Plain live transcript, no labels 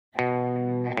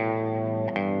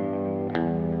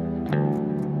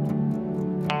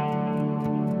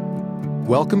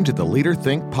Welcome to the Leader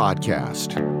Think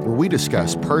podcast, where we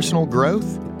discuss personal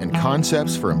growth and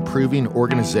concepts for improving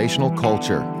organizational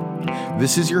culture.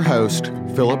 This is your host,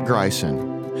 Philip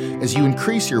Greisen. As you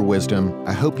increase your wisdom,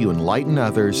 I hope you enlighten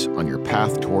others on your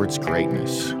path towards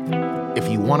greatness.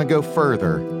 If you want to go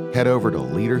further, head over to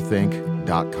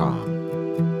leaderthink.com.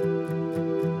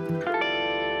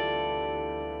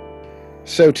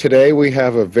 So today we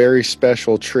have a very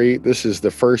special treat. This is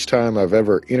the first time I've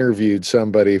ever interviewed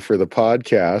somebody for the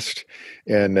podcast,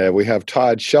 and we have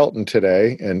Todd Shelton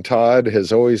today. And Todd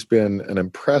has always been an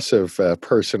impressive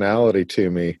personality to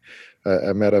me.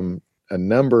 I met him a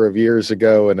number of years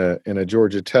ago in a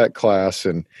Georgia Tech class,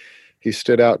 and he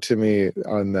stood out to me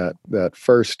on that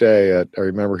first day. I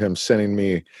remember him sending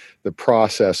me the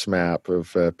process map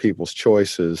of people's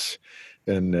choices.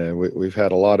 And we've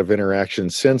had a lot of interaction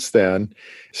since then.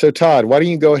 So, Todd, why don't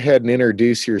you go ahead and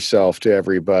introduce yourself to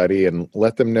everybody and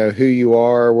let them know who you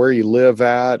are, where you live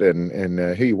at, and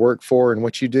who you work for and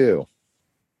what you do.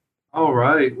 All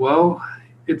right. Well,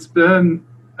 it's been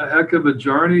a heck of a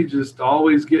journey, just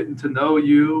always getting to know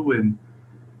you. And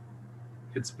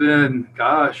it's been,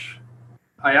 I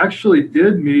actually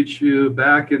did meet you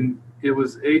back in, it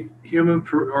was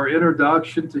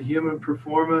Introduction to Human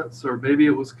Performance, or maybe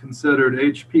it was considered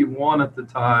HP1 at the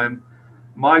time.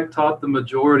 Mike taught the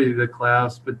majority of the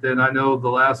class, but then I know the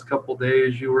last couple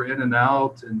days you were in and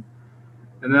out, and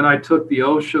then I took the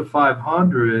OSHA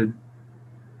 500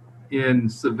 in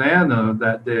Savannah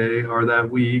that day or that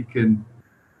week, and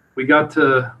we got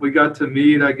to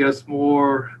meet, I guess,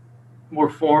 more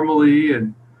formally.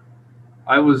 And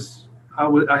I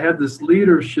had this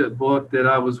leadership book that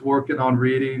I was working on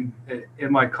reading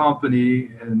in my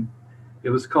company, and it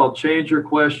was called Change Your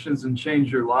Questions and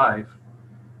Change Your Life.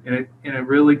 And it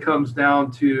really comes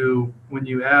down to when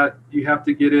you have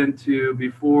to get into,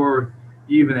 before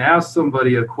you even ask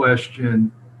somebody a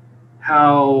question,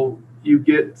 how you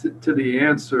get to the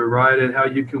answer, right? And how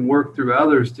you can work through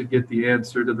others to get the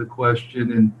answer to the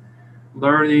question, and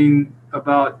learning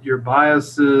about your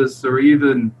biases, or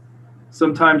even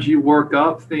sometimes you work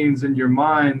up things in your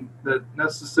mind that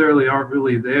necessarily aren't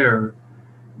really there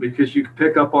because you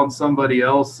pick up on somebody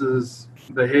else's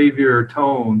behavior or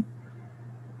tone.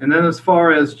 And then as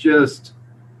far as just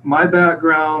my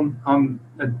background, I'm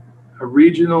a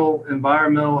regional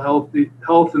environmental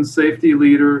health and safety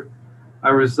leader. I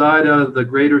reside out of the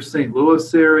greater St.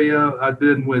 Louis area. I've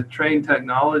been with Trane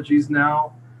Technologies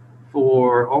now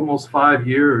for almost 5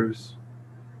 years.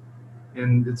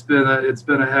 And it's been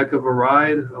a heck of a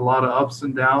ride, a lot of ups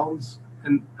and downs.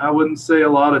 And I wouldn't say a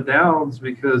lot of downs,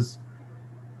 because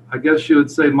I guess you would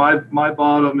say my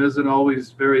bottom isn't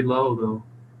always very low, though.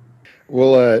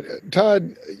 Well,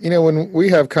 Todd, when we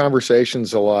have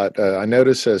conversations a lot, I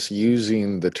notice us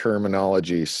using the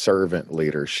terminology servant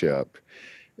leadership.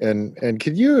 And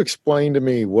could you explain to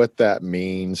me what that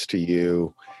means to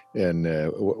you, and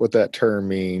what that term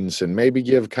means, and maybe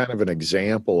give kind of an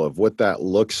example of what that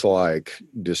looks like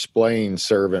displaying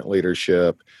servant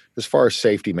leadership as far as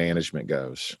safety management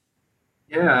goes?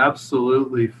 Yeah,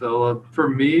 absolutely, Philip. For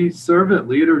me, servant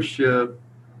leadership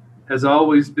has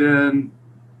always been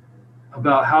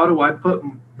about how do I put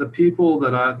the people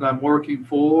that I'm working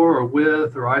for or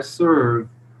with or I serve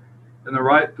in the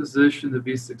right position to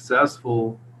be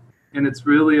successful. And it's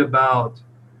really about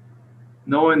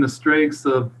knowing the strengths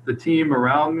of the team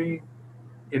around me,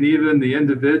 and even the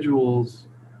individuals,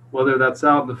 whether that's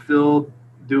out in the field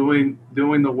doing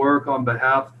the work on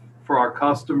behalf for our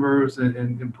customers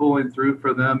and pulling through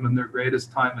for them in their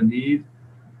greatest time of need.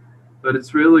 But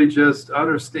it's really just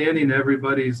understanding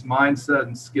everybody's mindset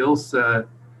and skill set,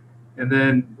 and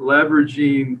then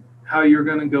leveraging how you're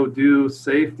going to go do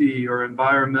safety or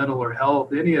environmental or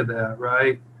health, any of that,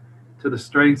 right, to the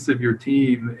strengths of your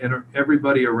team and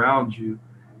everybody around you.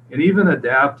 And even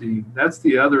adapting, that's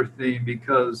the other thing,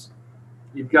 because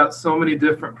you've got so many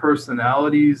different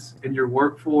personalities in your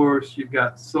workforce. You've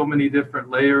got so many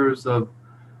different layers of,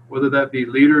 whether that be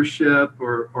leadership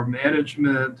or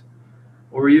management,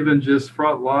 or even just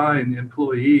frontline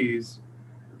employees.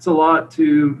 It's a lot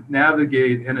to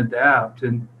navigate and adapt.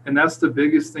 And that's the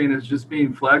biggest thing, is just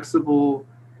being flexible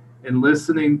and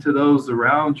listening to those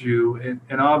around you.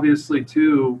 And obviously,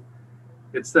 too,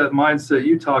 it's that mindset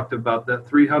you talked about, that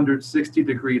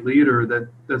 360-degree leader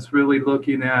that's really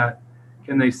looking at,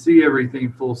 can they see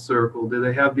everything full circle? Do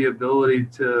they have the ability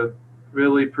to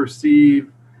really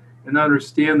perceive and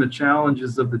understand the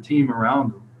challenges of the team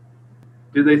around them?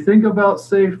 Do they think about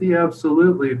safety?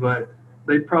 Absolutely, but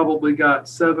they probably got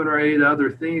 7 or 8 other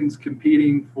things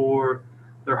competing for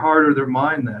their heart or their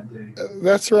mind that day.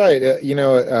 That's right.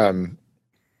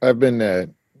 I've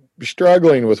been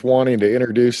struggling with wanting to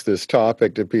introduce this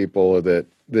topic to people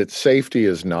that safety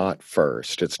is not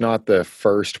first. It's not the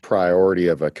first priority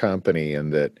of a company,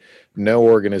 and that no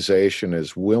organization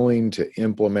is willing to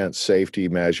implement safety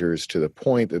measures to the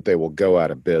point that they will go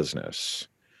out of business.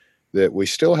 That we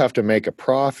still have to make a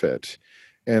profit,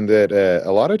 and that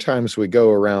a lot of times we go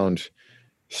around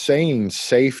saying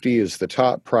safety is the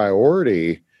top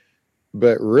priority,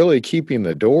 but really keeping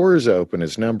the doors open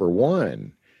is number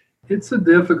one. It's a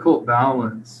difficult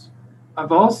balance.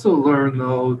 I've also learned,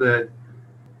 though, that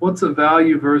what's a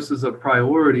value versus a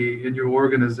priority in your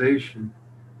organization?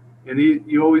 And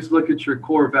you always look at your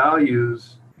core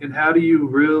values and how do you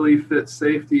really fit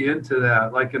safety into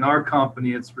that? Like in our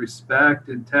company, it's respect,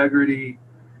 integrity,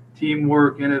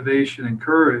 teamwork, innovation, and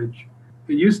courage.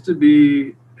 It used to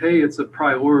be, hey, it's a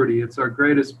priority, it's our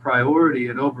greatest priority.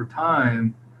 And over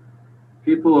time,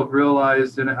 people have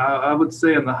realized, and I would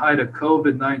say in the height of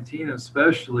COVID-19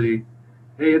 especially,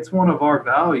 hey, it's one of our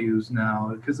values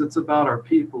now because it's about our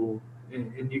people.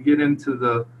 And you get into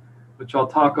the, which I'll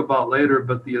talk about later,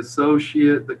 but the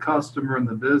associate, the customer, and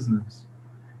the business.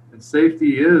 And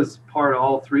safety is part of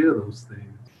all three of those things.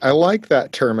 I like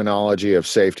that terminology of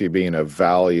safety being a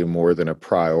value more than a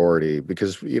priority,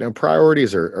 because,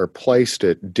 priorities are placed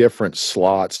at different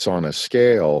slots on a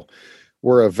scale,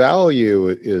 where a value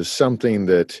is something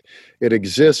that it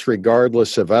exists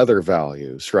regardless of other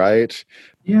values, right?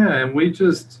 Yeah, and we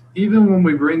just, even when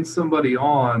we bring somebody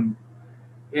on,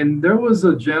 and there was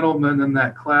a gentleman in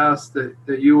that class that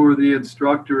you were the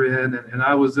instructor in, and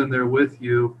I was in there with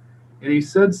you. And he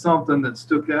said something that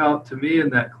stuck out to me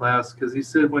in that class because he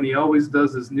said when he always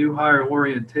does his new hire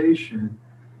orientation,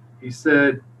 he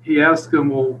said, he asked them,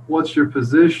 well, what's your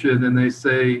position? And they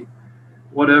say,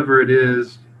 whatever it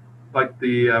is, like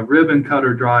the ribbon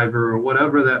cutter driver or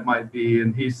whatever that might be.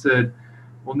 And he said,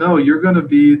 well, no, you're going to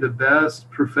be the best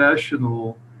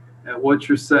professional at what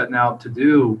you're setting out to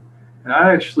do. And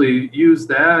I actually used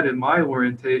that in my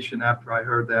orientation after I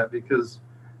heard that, because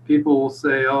people will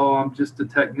say, oh, I'm just a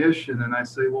technician. And I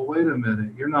say, well, wait a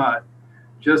minute, you're not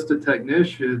just a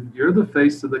technician. You're the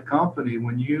face of the company.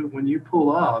 When you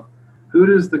pull up, who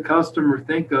does the customer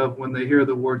think of when they hear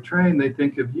the word Trane? They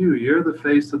think of you. You're the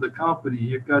face of the company.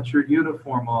 You've got your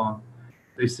uniform on.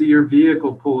 They see your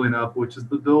vehicle pulling up, which is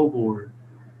the billboard.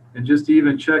 And just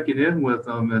even checking in with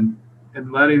them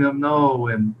and letting them know,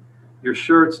 and your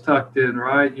shirt's tucked in,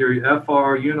 right? Your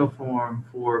FR uniform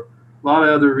for a lot of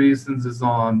other reasons is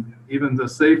on, even the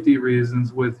safety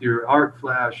reasons with your arc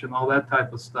flash and all that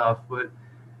type of stuff. But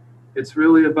it's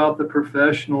really about the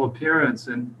professional appearance,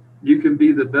 and you can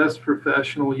be the best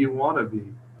professional you want to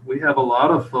be. We have a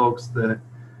lot of folks that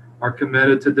are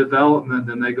committed to development,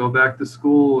 and they go back to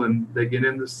school and they get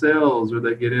into sales, or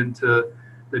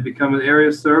they become an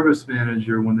area service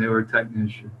manager when they were a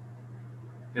technician.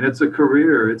 And it's a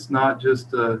career. It's not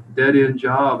just a dead-end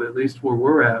job, at least where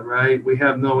we're at, right? We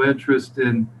have no interest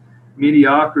in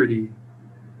mediocrity.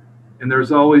 And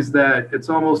there's always that, it's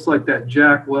almost like that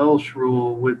Jack Welch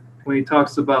rule when he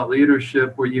talks about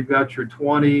leadership, where you've got your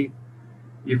 20,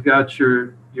 you've got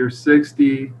your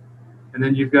 60, and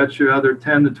then you've got your other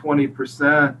 10 to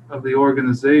 20% of the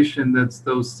organization that's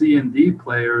those C and D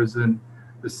players. And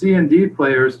the C and D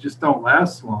players just don't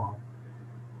last long.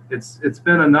 It's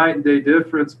been a night and day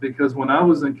difference, because when I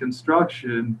was in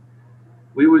construction,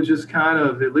 we would just kind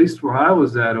of, at least where I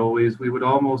was at always, we would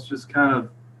almost just kind of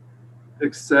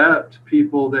accept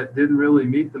people that didn't really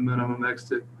meet the minimum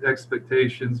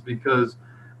expectations, because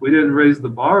we didn't raise the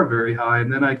bar very high.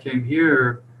 And then I came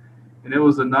here, and it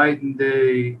was a night and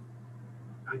day,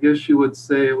 I guess you would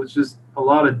say. It was just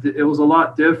it was a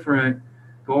lot different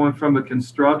going from a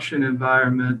construction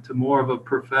environment to more of a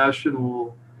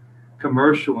professional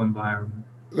commercial environment.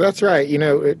 That's right.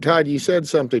 Todd, you said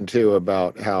something too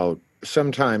about how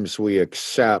sometimes we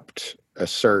accept a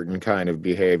certain kind of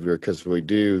behavior because we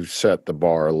do set the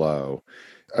bar low.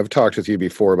 I've talked with you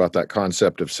before about that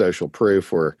concept of social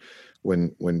proof, where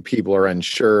when people are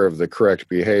unsure of the correct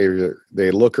behavior,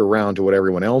 they look around to what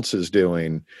everyone else is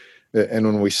doing. And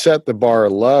when we set the bar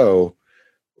low,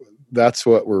 that's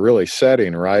what we're really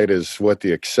setting, right? Is what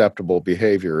the acceptable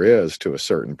behavior is to a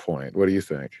certain point. What do you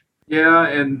think? Yeah,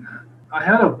 and I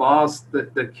had a boss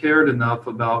that cared enough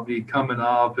about me coming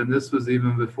up, and this was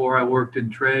even before I worked in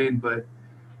Trane, but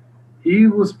he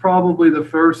was probably the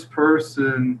first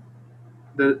person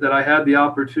that I had the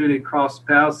opportunity to cross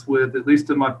paths with, at least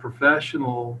in my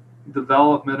professional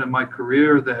development and my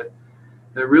career, that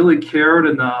really cared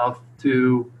enough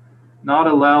to not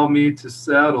allow me to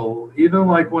settle. Even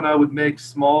like when I would make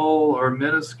small or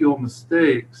minuscule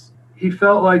mistakes, he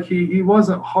felt like he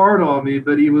wasn't hard on me,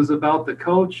 but he was about the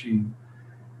coaching.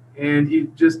 And he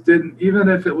just didn't, even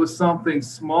if it was something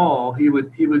small, he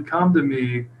would come to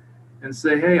me and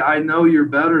say, "Hey, I know you're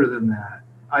better than that.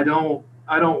 I don't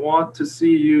want to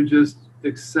see you just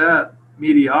accept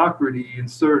mediocrity in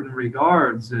certain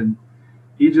regards." And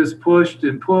he just pushed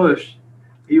and pushed.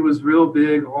 He was real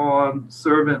big on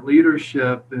servant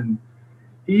leadership. And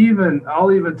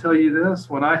I'll even tell you this,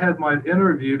 when I had my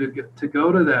interview to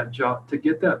go to that job, to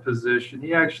get that position,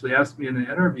 he actually asked me in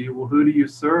the interview, "Well, who do you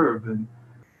serve?" And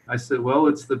I said, "Well,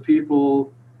 it's the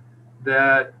people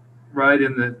that, right,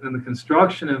 in the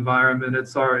construction environment,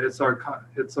 it's our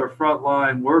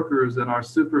frontline workers and our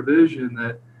supervision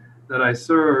that I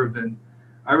serve." And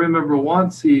I remember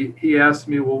once he asked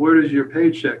me, "Well, where does your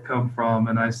paycheck come from?"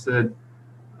 And I said,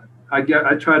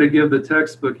 I try to give the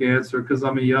textbook answer because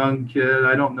I'm a young kid.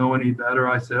 I don't know any better.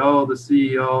 I said, "Oh, the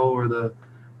CEO or the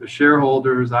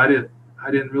shareholders." I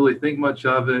didn't really think much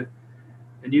of it.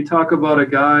 And you talk about a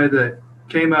guy that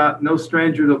came out, no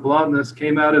stranger to bluntness,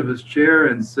 came out of his chair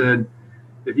and said,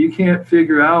 "If you can't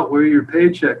figure out where your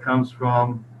paycheck comes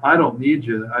from, I don't need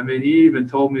you." I mean, he even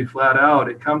told me flat out,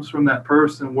 it comes from that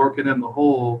person working in the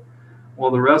hole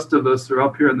while the rest of us are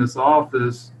up here in this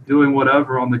office doing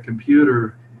whatever on the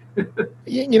computer.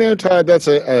 Todd, that's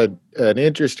an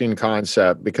interesting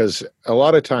concept, because a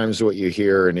lot of times what you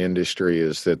hear in industry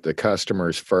is that the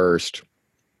customer's first,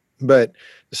 but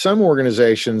some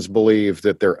organizations believe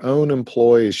that their own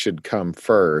employees should come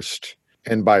first.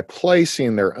 And by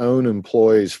placing their own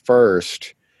employees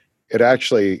first, it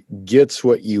actually gets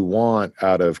what you want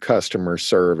out of customer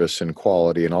service and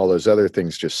quality, and all those other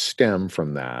things just stem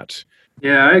from that.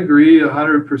 Yeah, I agree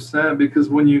 100%, because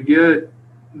when you get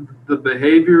the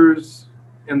behaviors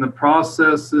and the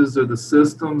processes or the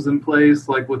systems in place,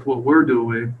 like with what we're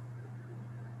doing,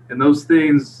 and those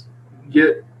things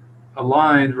get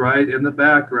aligned right in the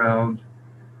background,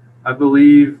 I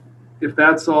believe if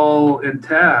that's all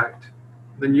intact,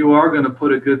 then you are going to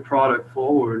put a good product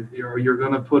forward, or you're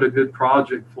going to put a good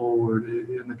project forward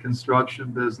in the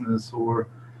construction business, or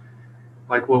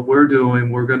like what we're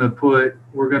doing. We're going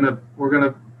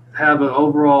to have an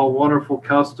overall wonderful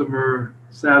customer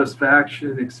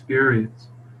satisfaction experience,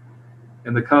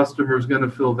 and the customer is going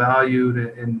to feel valued,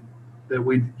 and that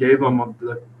we gave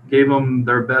them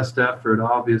their best effort,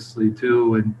 obviously,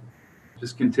 too. And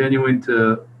just continuing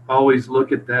to always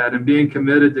look at that and being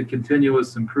committed to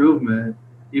continuous improvement,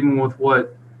 even with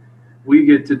what we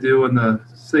get to do in the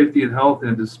safety and health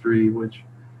industry, which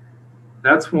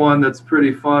that's one that's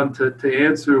pretty fun to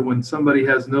answer when somebody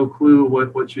has no clue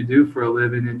what you do for a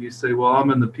living, and you say, "Well, I'm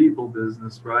in the people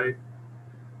business," right?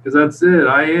 Because that's it.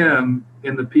 I am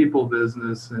in the people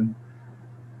business, and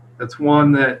that's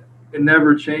one that it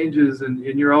never changes, and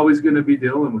you're always going to be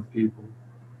dealing with people.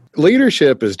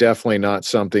 Leadership is definitely not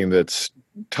something that's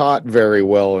taught very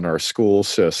well in our school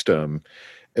system.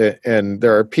 And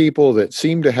there are people that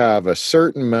seem to have a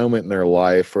certain moment in their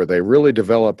life where they really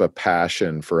develop a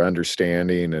passion for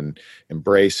understanding and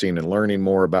embracing and learning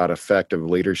more about effective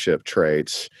leadership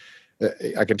traits.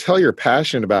 I can tell you're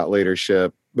passionate about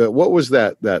leadership, but what was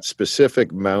that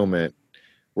specific moment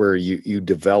where you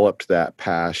developed that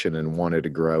passion and wanted to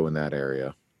grow in that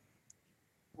area?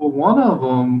 Well, one of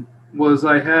them was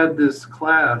I had this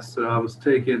class that I was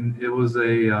taking. It was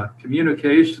a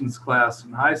communications class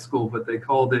in high school, but they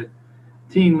called it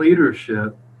teen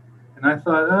leadership. And I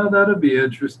thought, oh, that'd be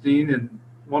interesting. And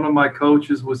one of my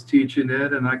coaches was teaching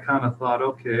it, and I kind of thought,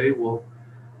 okay, well,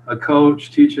 a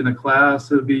coach teaching a class,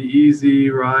 it'll be easy,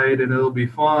 right? And it'll be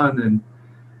fun. And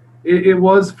it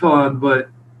was fun, but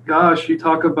gosh, you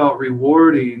talk about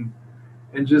rewarding,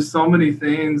 and just so many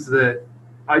things that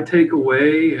I take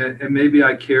away, and maybe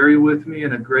I carry with me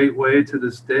in a great way to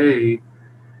this day,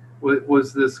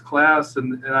 was this class.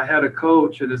 And I had a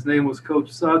coach, and his name was Coach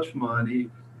Suchma, and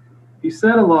he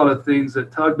said a lot of things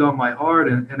that tugged on my heart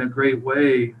in a great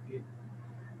way.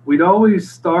 We'd always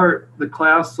start the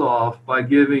class off by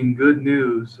giving good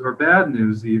news, or bad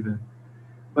news even.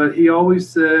 But he always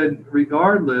said,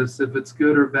 regardless if it's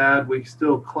good or bad, we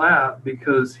still clap,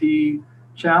 because he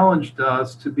challenged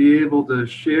us to be able to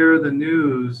share the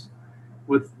news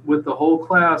with the whole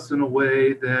class in a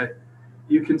way that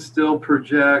you can still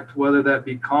project, whether that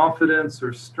be confidence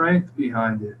or strength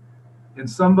behind it. And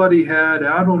somebody had,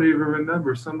 I don't even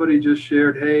remember, somebody just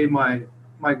shared, "Hey, my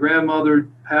grandmother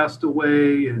passed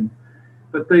away," and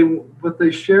but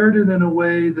they shared it in a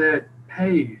way that,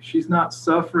 hey, she's not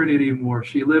suffering anymore.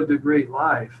 She lived a great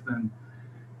life. And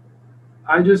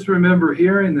I just remember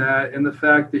hearing that, and the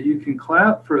fact that you can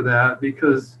clap for that,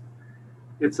 because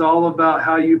it's all about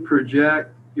how you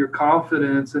project your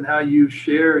confidence and how you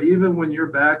share, even when your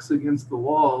back's against the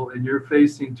wall and you're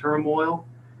facing turmoil.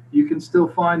 you can still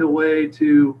find a way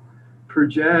to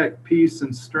project peace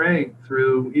and strength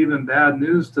through even bad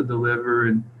news to deliver.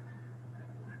 And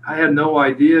I had no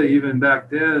idea even back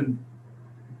then,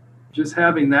 just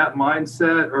having that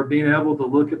mindset or being able to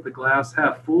look at the glass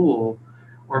half full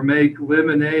or make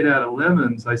lemonade out of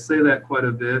lemons. I say that quite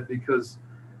a bit because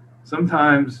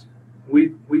sometimes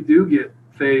we do get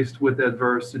faced with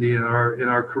adversity in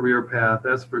our career path.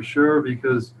 That's for sure,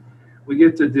 because we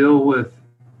get to deal with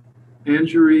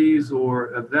injuries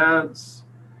or events.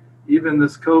 Even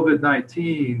this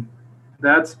COVID-19,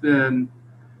 that's been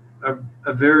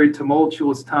a very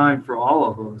tumultuous time for all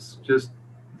of us. Just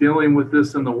dealing with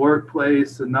this in the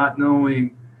workplace and not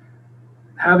knowing,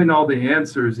 having all the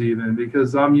answers, even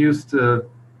because I'm used to,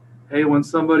 hey, when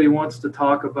somebody wants to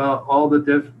talk about all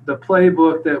the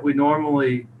playbook that we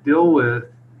normally deal with,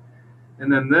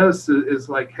 and then this is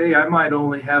like, hey, I might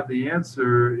only have the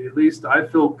answer. At least I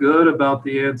feel good about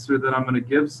the answer that I'm going to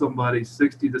give somebody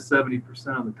 60 to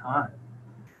 70% of the time.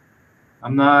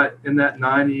 I'm not in that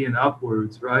 90 and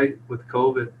upwards, right, with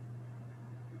COVID.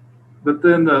 But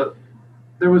then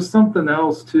there was something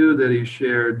else too that he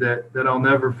shared that I'll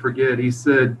never forget. He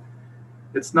said,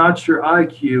 it's not your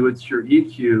IQ, it's your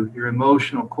EQ, your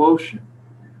emotional quotient.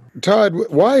 Todd,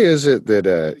 why is it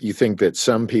that you think that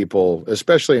some people,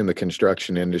 especially in the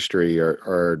construction industry,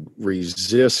 are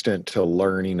resistant to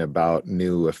learning about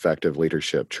new effective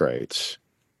leadership traits?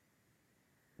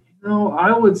 No,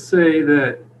 I would say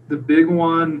that the big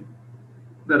one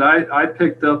that I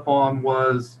picked up on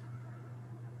was,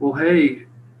 well, hey,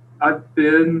 I've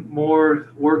been more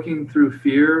working through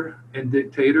fear and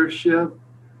dictatorship,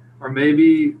 or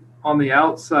maybe on the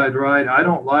outside, right? I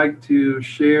don't like to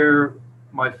share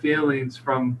my feelings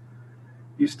from,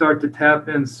 you start to tap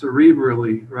in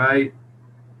cerebrally, right?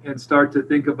 And start to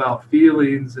think about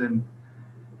feelings. And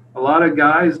a lot of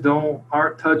guys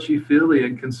aren't touchy feely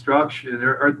in construction,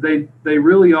 or they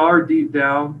really are deep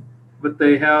down, but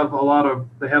they have a lot of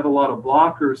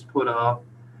blockers put up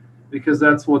because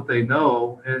that's what they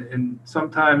know. And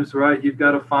sometimes, right, you've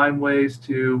got to find ways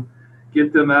to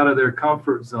get them out of their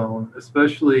comfort zone,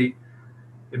 especially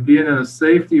in being in a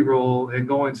safety role and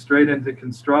going straight into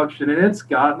construction. And it's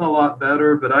gotten a lot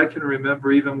better, but I can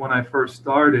remember even when I first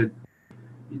started,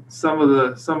 some of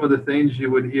the things you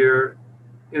would hear.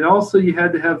 And also you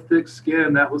had to have thick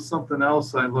skin. That was something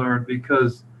else I learned,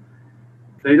 because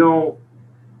they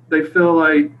feel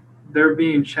like they're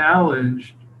being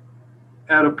challenged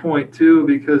at a point too,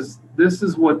 because this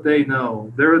is what they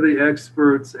know. They're the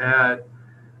experts at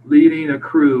leading a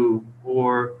crew,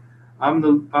 or I'm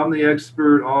the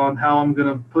expert on how I'm going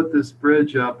to put this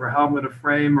bridge up, or how I'm going to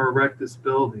frame or erect this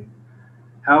building.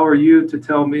 How are you to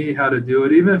tell me how to do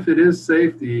it? Even if it is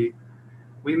safety,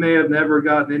 we may have never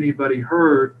gotten anybody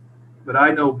hurt, but I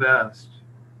know best.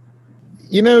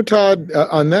 You know, Todd,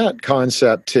 on that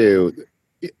concept too,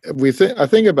 I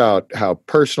think about how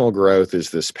personal growth is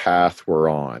this path we're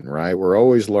on, right? We're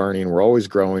always learning, we're always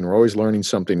growing, we're always learning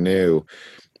something new.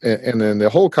 And then the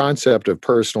whole concept of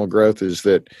personal growth is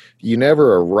that you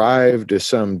never arrive to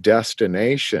some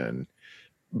destination,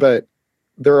 but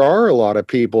there are a lot of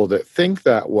people that think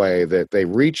that way, that they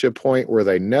reach a point where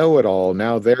they know it all.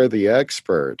 Now they're the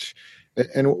expert.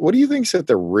 And what do you think's at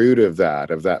the root of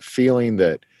that feeling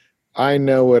that I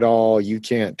know it all, you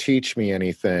can't teach me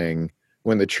anything,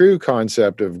 when the true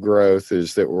concept of growth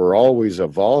is that we're always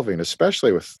evolving,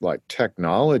 especially with like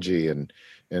technology and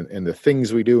the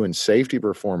things we do in safety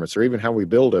performance, or even how we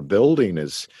build a building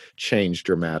has changed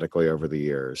dramatically over the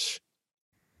years.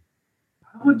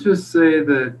 I would just say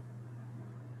that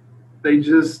they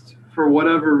just, for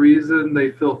whatever reason,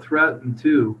 they feel threatened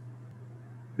too,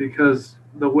 because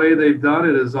the way they've done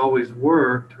it has always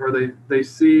worked, or they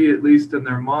see, at least in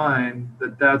their mind,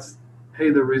 that's, hey,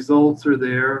 the results are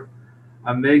there.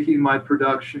 I'm making my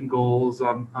production goals.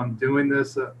 I'm doing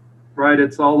this, right?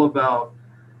 It's all about,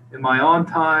 am I on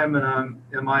time, and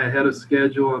am I ahead of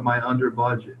schedule? Am I under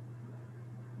budget?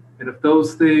 And if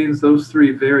those things, those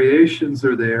three variations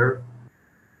are there,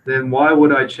 then why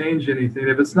would I change anything?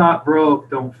 If it's not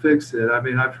broke, don't fix it. I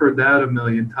mean, I've heard that a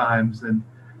million times. And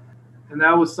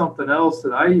that was something else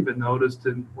that I even noticed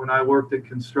when I worked in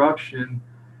construction,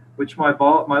 which my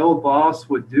old boss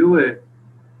would do it,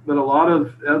 but a lot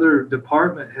of other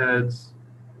department heads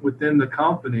within the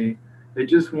company, they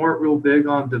just weren't real big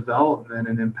on development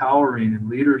and empowering and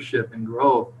leadership and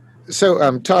growth.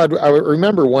 So, Todd, I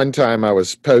remember one time I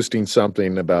was posting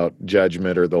something about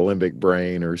judgment or the limbic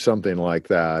brain or something like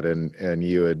that, and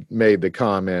you had made the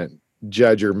comment,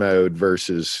 judger mode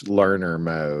versus learner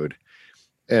mode.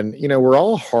 And we're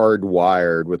all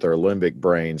hardwired with our limbic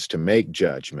brains to make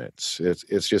judgments.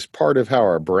 It's just part of how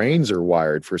our brains are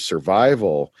wired for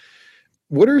survival.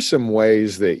 What are some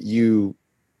ways that you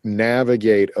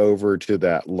navigate over to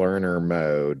that learner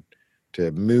mode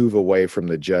to move away from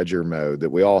the judger mode that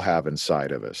we all have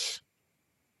inside of us?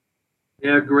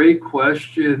 Yeah, great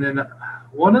question. And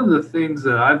one of the things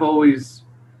that I've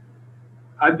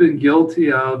been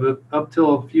guilty of up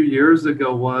till a few years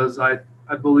ago was I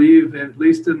believe, at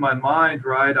least in my mind,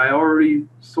 right, I already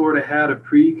sort of had a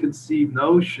preconceived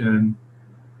notion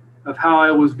of how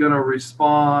I was going to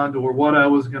respond or what I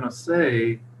was going to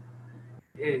say.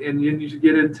 And you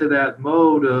get into that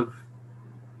mode of,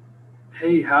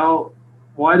 hey,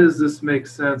 why does this make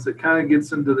sense? It kind of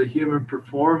gets into the human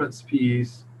performance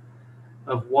piece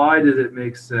of why did it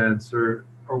make sense, or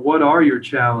what are your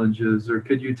challenges, or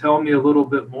could you tell me a little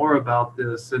bit more about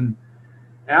this? And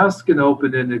ask an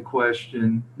open-ended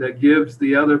question that gives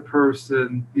the other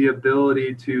person the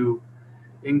ability to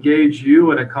engage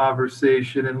you in a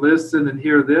conversation and listen and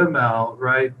hear them out,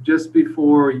 right? Just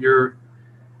before you're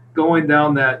going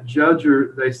down that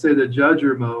judger, they say the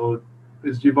judger mode,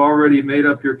 is you've already made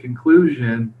up your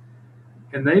conclusion,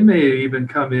 and they may even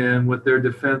come in with their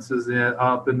defenses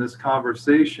up in this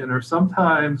conversation. Or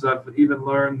sometimes I've even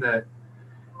learned that,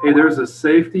 hey, there's a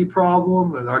safety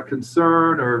problem with our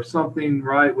concern, or something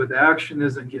right with action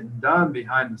isn't getting done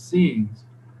behind the scenes.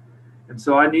 And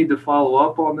so I need to follow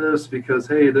up on this because,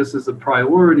 hey, this is a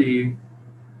priority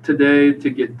today to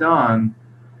get done.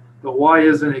 But why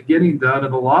isn't it getting done?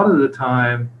 And a lot of the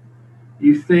time,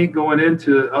 you think going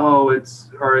into it,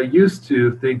 or I used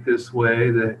to think this way,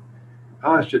 that,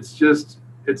 gosh,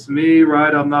 it's me,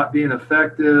 right? I'm not being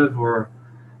effective, or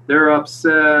they're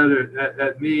upset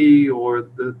at me, or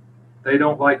they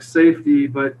don't like safety.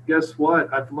 But guess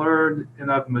what? I've learned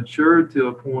and I've matured to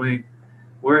a point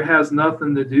where it has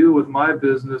nothing to do with my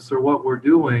business or what we're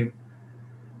doing.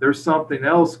 There's something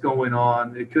else going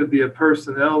on. It could be a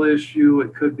personnel issue.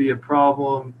 It could be a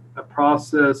problem, a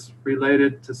process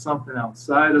related to something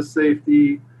outside of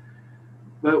safety.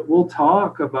 But we'll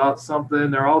talk about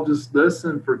something, or I'll just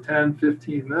listen for 10,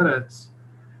 15 minutes,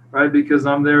 right? Because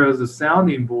I'm there as a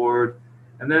sounding board.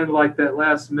 And then, like that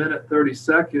last minute, 30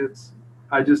 seconds,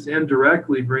 I just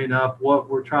indirectly bring up what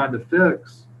we're trying to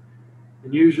fix.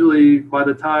 And usually by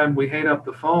the time we hang up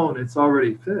the phone, it's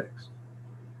already fixed.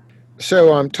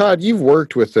 So, Todd, you've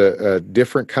worked with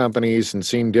different companies and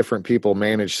seen different people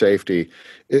manage safety.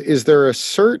 Is there a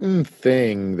certain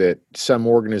thing that some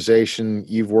organization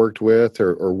you've worked with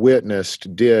or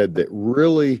witnessed did that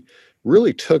really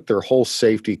took their whole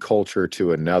safety culture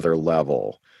to another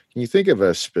level? Can you think of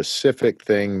a specific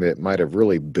thing that might have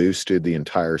really boosted the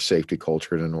entire safety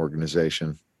culture in an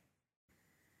organization?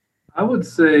 I would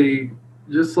say,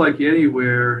 just like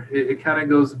anywhere, it kind of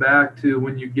goes back to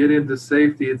when you get into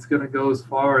safety, it's going to go as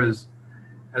far as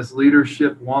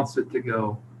leadership wants it to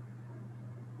go.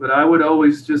 But I would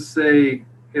always just say,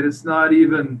 and it's not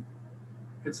even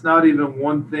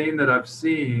one thing that I've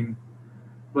seen,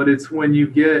 but it's when you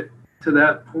get to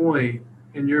that point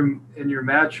in your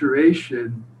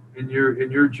maturation, in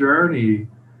your journey,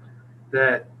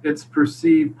 that it's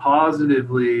perceived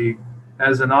positively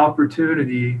as an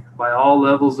opportunity by all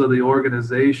levels of the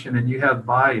organization, and you have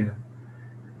buy-in.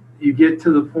 You get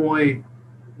to the point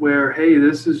where, hey,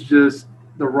 this is just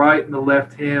the right and the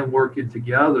left hand working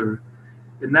together.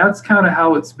 And that's kind of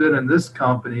how it's been in this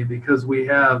company, because we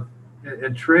have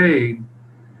in Trane,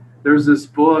 there's this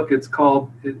book. It's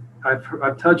called,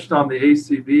 I've touched on the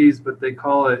ACBs, but they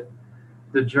call it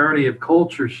The Journey of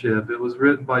Culture Shift. It was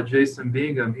written by Jason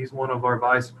Bingham. He's one of our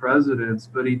vice presidents,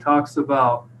 but he talks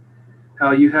about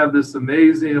how you have this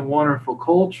amazing and wonderful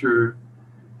culture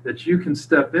that you can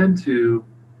step into,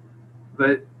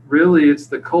 but really it's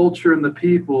the culture and the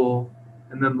people,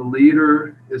 and then the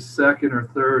leader is second or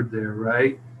third there,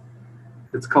 right?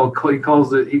 It's called,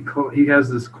 he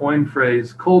has this coin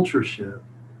phrase, culture shift.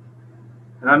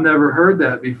 And I've never heard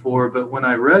that before, but when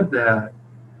I read that,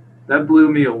 that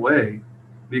blew me away,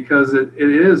 because it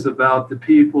is about the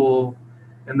people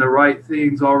and the right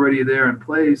things already there in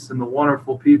place and the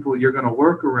wonderful people you're going to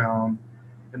work around.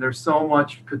 And there's so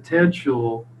much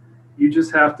potential. You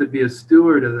just have to be a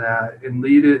steward of that and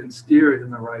lead it and steer it in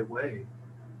the right way.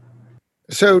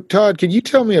 So, Todd, can you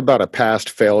tell me about a past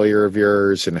failure of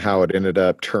yours and how it ended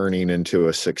up turning into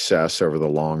a success over the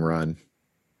long run?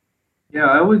 Yeah,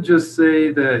 I would just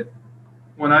say that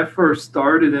when I first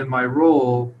started in my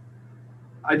role,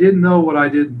 I didn't know what I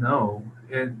didn't know.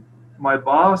 And my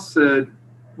boss said,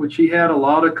 which he had a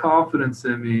lot of confidence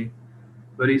in me,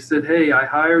 but he said, hey, I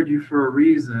hired you for a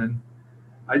reason.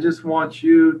 I just want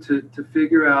you to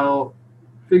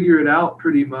figure it out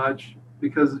pretty much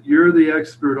because you're the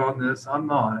expert on this, I'm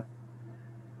not.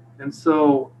 And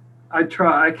so I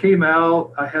came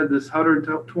out, I had this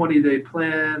 120-day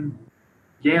plan,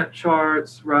 Gantt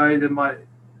charts, right? And my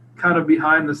kind of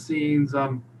behind the scenes,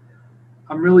 I'm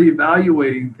really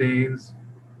evaluating things.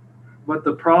 But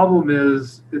the problem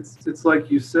is, it's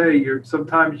like you say,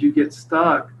 sometimes you get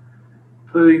stuck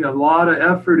putting a lot of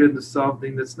effort into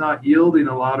something that's not yielding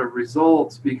a lot of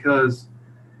results because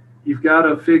you've got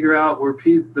to figure out where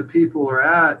the people are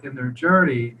at in their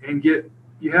journey and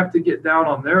you have to get down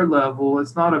on their level.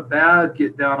 It's not a bad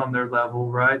get down on their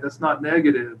level, right? That's not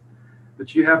negative,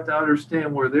 but you have to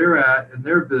understand where they're at in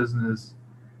their business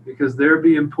because they're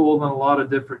being pulled in a lot of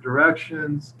different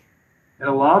directions. And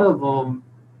a lot of them,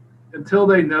 until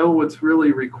they know what's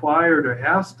really required or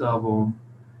asked of them,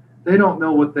 they don't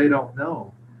know what they don't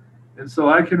know. And so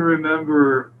I can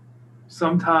remember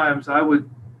sometimes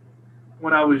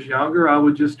when I was younger, I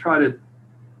would just try to,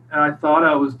 and I thought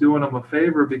I was doing them a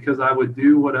favor because I would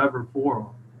do whatever for them.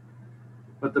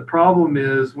 But the problem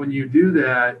is when you do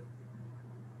that,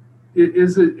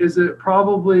 is it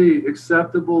probably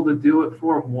acceptable to do it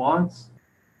for them once?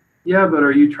 Yeah, but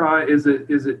are you trying? Is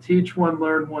it teach one,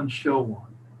 learn one, show one?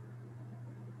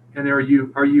 And are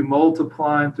you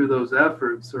multiplying through those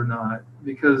efforts or not?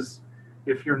 Because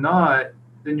if you're not,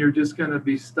 then you're just going to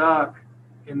be stuck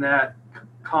in that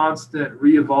constant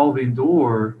re-evolving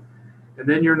door, and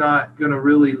then you're not going to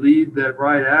really lead the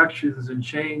right actions and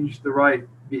change the right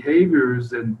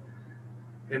behaviors and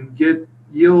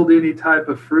yield any type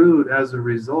of fruit as a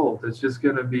result. It's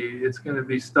going to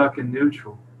be stuck in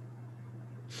neutral.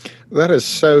 That is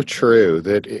so true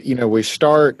that, we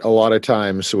start a lot of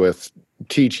times with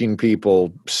teaching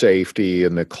people safety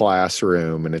in the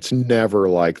classroom, and it's never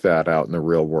like that out in the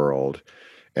real world.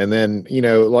 And then,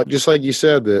 just like you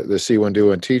said, the see one, do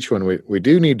one, teach one, we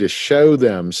do need to show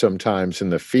them sometimes in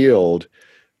the field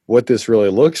what this really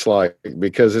looks like,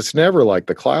 because it's never like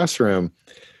the classroom.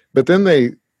 But then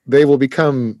they will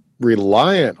become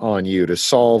reliant on you to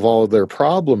solve all of their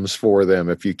problems for them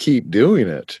if you keep doing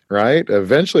it, right?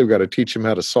 Eventually, we've got to teach them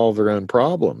how to solve their own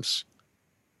problems.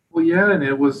 Well, yeah, and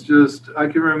it was just, I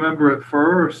can remember at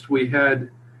first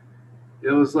it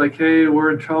was like, hey,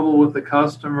 we're in trouble with the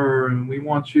customer and we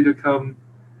want you to come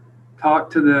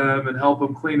talk to them and help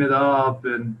them clean it up.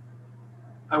 And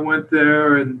I went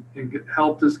there and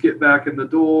helped us get back in the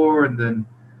door. And then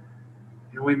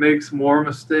we make some more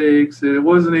mistakes. It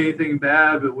wasn't anything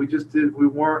bad, but we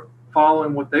weren't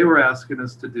following what they were asking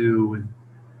us to do. And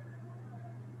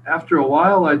after a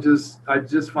while, I just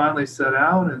finally sat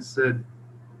down and said,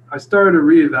 I started to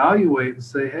reevaluate and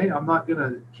say, hey, I'm not going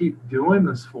to keep doing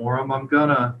this for them. I'm going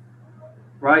to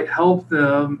help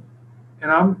them.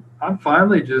 And I'm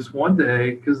finally just one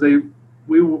day, because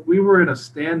we were in a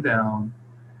stand down,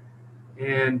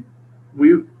 and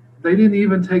they didn't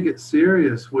even take it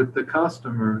serious with the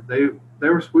customer. We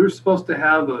were supposed to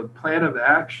have a plan of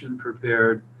action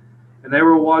prepared, and they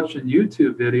were watching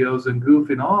YouTube videos and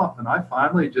goofing off. And I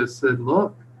finally just said,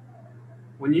 look,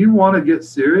 when you want to get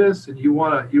serious and you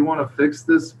want to fix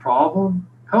this problem,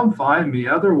 come find me.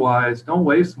 Otherwise, don't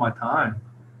waste my time.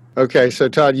 Okay, so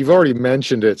Todd, you've already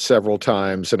mentioned it several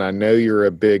times, and I know you're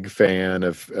a big fan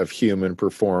of human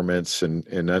performance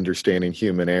and understanding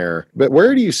human error. But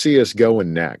where do you see us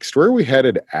going next? Where are we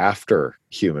headed after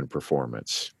human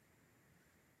performance?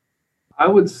 I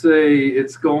would say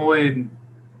it's going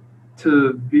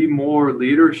to be more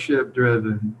leadership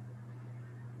driven.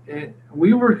 And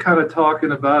we were kind of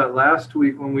talking about it last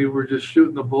week when we were just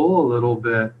shooting the bull a little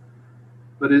bit.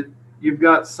 But you've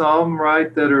got some,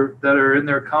 right, that are in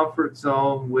their comfort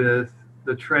zone with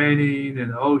the training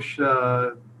and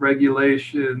OSHA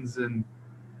regulations, and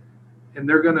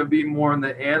they're going to be more in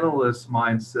the analyst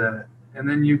mindset. And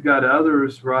then you've got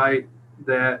others, right,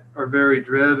 that are very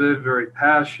driven, very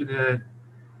passionate,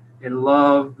 and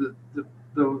love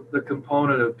the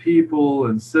component of people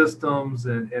and systems,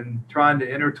 and trying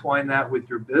to intertwine that with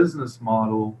your business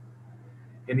model,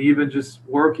 and even just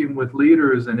working with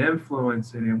leaders and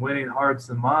influencing and winning hearts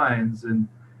and minds. And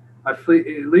I feel,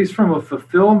 at least from a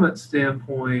fulfillment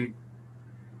standpoint,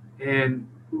 and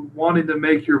wanting to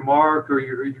make your mark or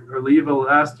leave a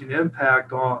lasting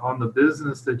impact on the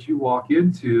business that you walk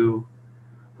into,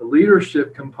 the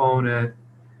leadership component,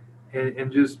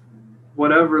 and just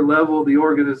whatever level the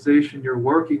organization you're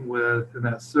working with, and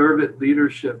that servant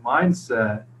leadership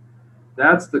mindset,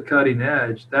 that's the cutting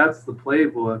edge. That's the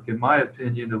playbook, in my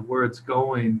opinion, of where it's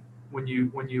going when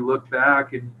you look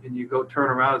back and you go turn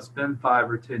around. It's been 5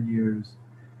 or 10 years.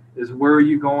 Is where are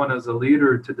you going as a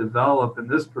leader to develop in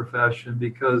this profession?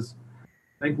 Because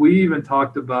I think we even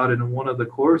talked about it in one of the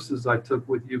courses I took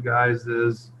with you guys.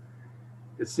 Is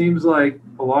it seems like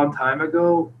a long time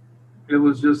ago, it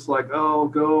was just like, oh,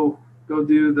 go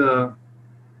do the,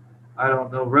 I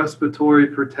don't know, respiratory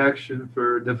protection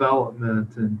for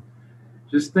development. And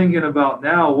just thinking about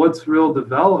now, what's real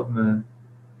development?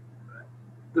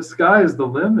 The sky is the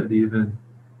limit. Even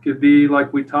could be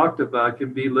like we talked about, it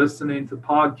can be listening to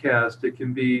podcasts, it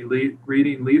can be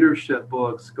reading leadership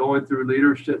books, going through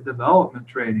leadership development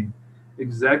training,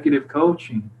 executive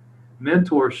coaching,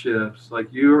 mentorships, like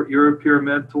you're a peer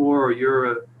mentor, or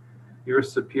you're a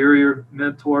superior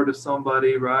mentor to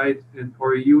somebody, right? And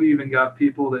or you even got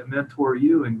people that mentor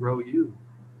you and grow you.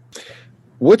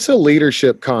 What's a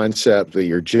leadership concept that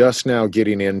you're just now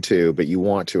getting into, but you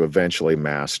want to eventually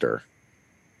master?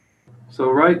 So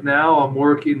right now I'm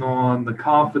working on The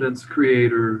Confidence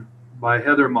Creator by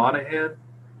Heather Monahan.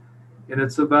 And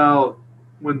it's about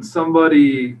when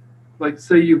somebody, like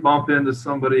say you bump into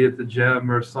somebody at the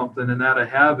gym or something, and out of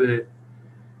habit,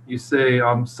 you say,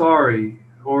 I'm sorry.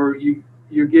 Or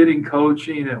you're getting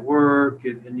coaching at work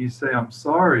and you say, I'm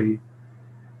sorry.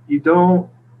 You don't,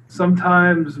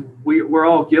 sometimes we're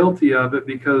all guilty of it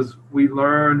because we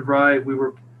learned, right? We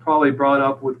were probably brought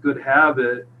up with good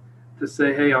habit to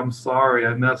say, hey, I'm sorry,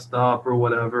 I messed up or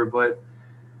whatever. But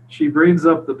she brings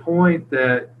up the point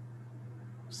that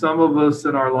some of us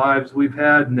in our lives, we've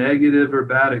had negative or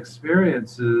bad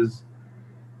experiences.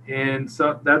 And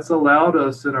so that's allowed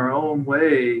us in our own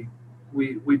way.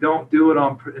 We don't do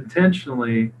it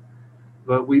intentionally,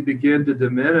 but we begin to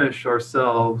diminish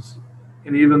ourselves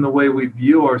and even the way we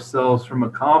view ourselves from a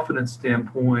confidence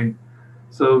standpoint.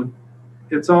 So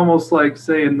it's almost like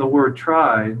saying the word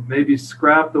try, maybe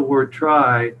scrap the word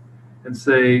try and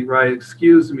say, right,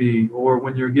 excuse me. Or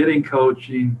when you're getting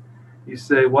coaching, you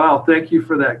say, wow, thank you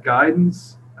for that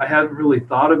guidance. I hadn't really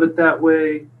thought of it that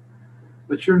way.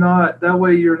 But you're not, that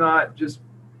way, you're not just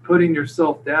putting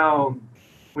yourself down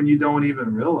when you don't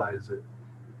even realize it.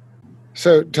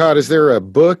 So, Todd, is there a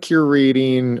book you're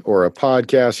reading or a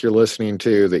podcast you're listening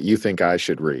to that you think I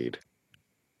should read?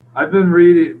 I've been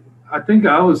reading, I think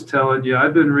I was telling you,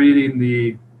 I've been reading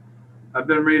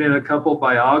a couple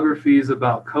biographies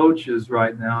about coaches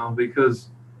right now because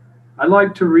I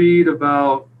like to read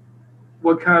about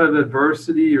what kind of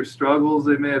adversity or struggles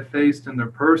they may have faced in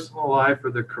their personal life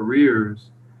or their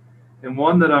careers. And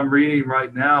one that I'm reading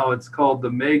right now, it's called The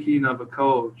Making of a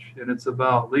Coach, and it's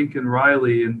about Lincoln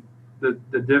Riley and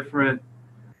the different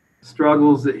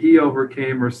struggles that he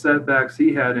overcame or setbacks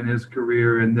he had in his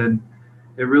career. And then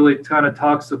it really kind of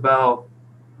talks about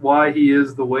why he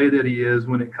is the way that he is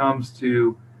when it comes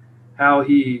to how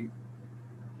he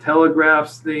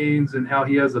telegraphs things and how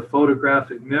he has a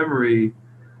photographic memory.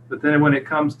 But then when it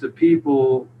comes to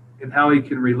people and how he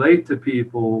can relate to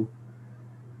people,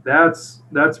 that's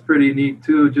pretty neat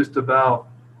too, just about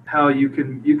how you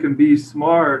can be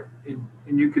smart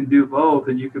and you can do both,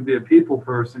 and you can be a people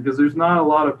person, because there's not a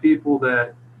lot of people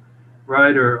that,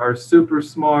 right, are super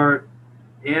smart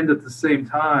and at the same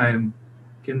time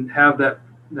can have that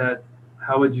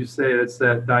how would you say it? It's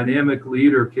that dynamic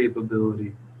leader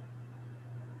capability.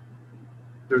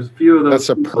 There's a few of those That's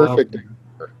a people out perfect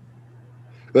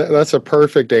there. That's a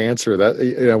perfect answer.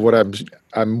 That what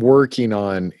I'm working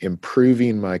on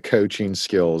improving my coaching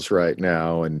skills right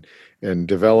now and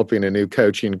developing a new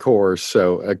coaching course.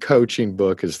 So a coaching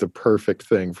book is the perfect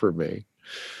thing for me.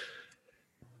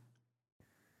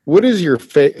 What is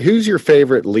who's your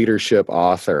favorite leadership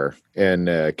author? And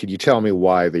could you tell me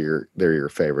why they're your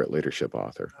favorite leadership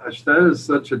author? Gosh, that is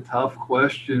such a tough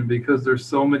question because there's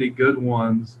so many good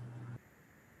ones.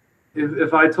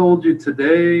 If I told you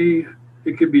today,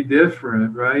 it could be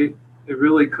different, right? It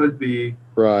really could be.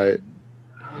 Right.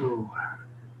 Oh,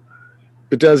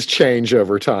 It does change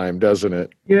over time, doesn't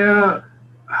it? yeah.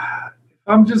 If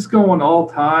I'm just going all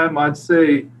time, I'd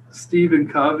say Stephen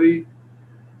Covey,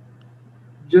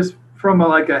 just from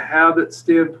like a habit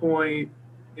standpoint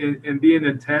and being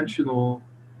intentional,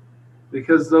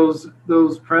 because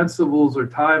those principles are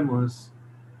timeless.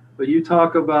 But you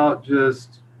talk about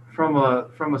just from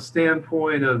a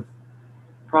standpoint of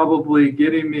probably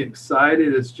getting me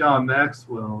excited as John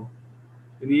Maxwell,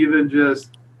 and even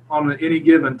just on any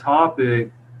given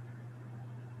topic.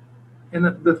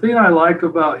 And the thing I like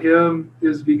about him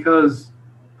is because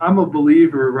I'm a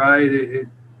believer, right,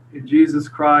 in Jesus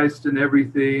Christ and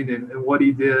everything, and what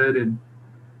he did and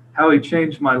how he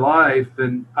changed my life.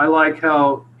 And I like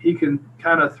how he can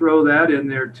kind of throw that in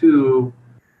there too.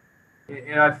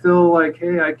 And I feel like,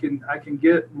 hey, I can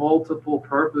get multiple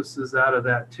purposes out of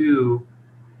that too.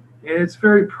 And it's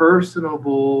very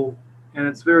personable and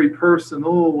it's very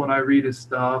personal when I read his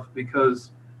stuff,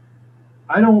 because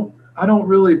I don't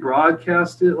really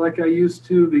broadcast it like I used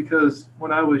to, because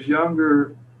when I was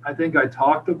younger, I think I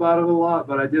talked about it a lot,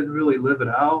 but I didn't really live it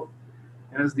out.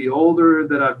 And as the older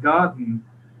that I've gotten,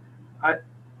 I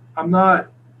I'm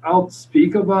not I'll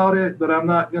speak about it, but I'm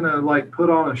not going to like put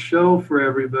on a show for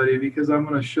everybody, because I'm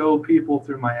going to show people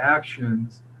through my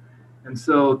actions. And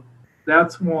so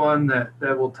that's one that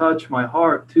will touch my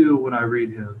heart too when I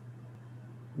read him.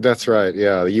 That's right.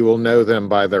 Yeah, you will know them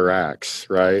by their acts,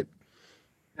 right?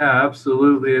 Yeah,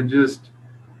 absolutely. And just,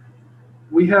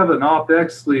 we have an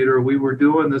OpEx leader. We were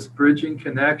doing this bridging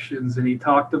connections, and he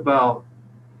talked about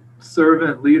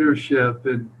servant leadership.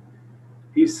 And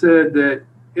he said that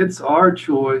it's our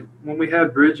choice. When we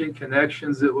had bridging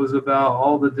connections, it was about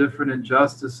all the different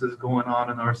injustices going on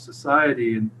in our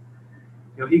society. And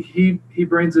he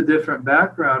brings a different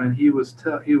background, and he was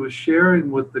sharing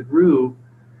with the group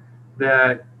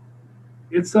that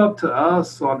it's up to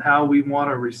us on how we want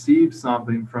to receive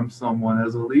something from someone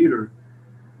as a leader.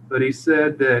 But he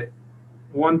said that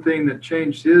one thing that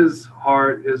changed his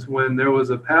heart is when there was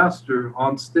a pastor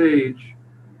on stage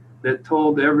that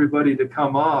told everybody to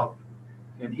come up,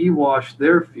 and he washed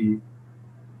their feet.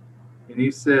 And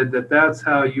he said that that's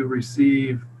how you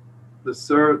receive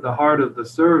the heart of the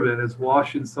servant, is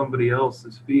washing somebody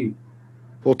else's feet.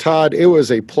 Well, Todd, it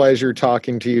was a pleasure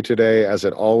talking to you today, as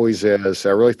it always is.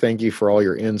 I really thank you for all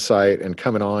your insight and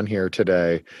coming on here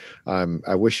today.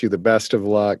 I wish you the best of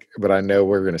luck, but I know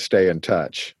we're going to stay in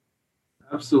touch.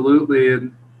 Absolutely.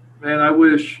 And man, I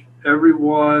wish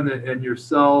everyone and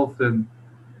yourself and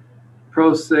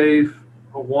ProSafe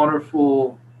a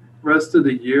wonderful rest of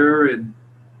the year. And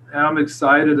I'm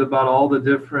excited about all the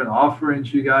different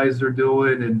offerings you guys are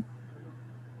doing, and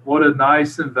what a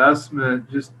nice investment,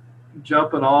 just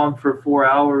jumping on for 4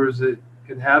 hours and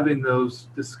having those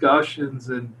discussions.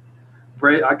 And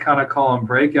I kind of call them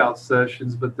breakout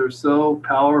sessions, but they're so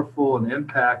powerful and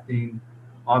impacting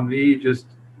on me, just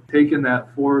taking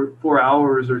that 4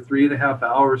 hours or 3.5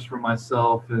 hours for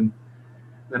myself. And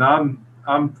I'm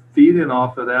feeding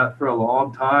off of that for a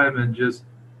long time, and just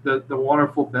the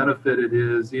wonderful benefit it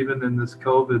is, even in this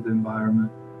COVID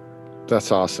environment.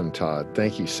 That's awesome, Todd.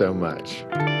 Thank you so much.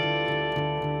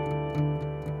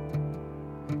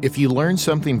 If you learned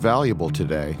something valuable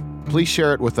today, please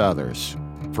share it with others.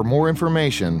 For more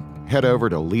information, head over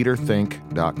to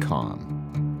leaderthink.com.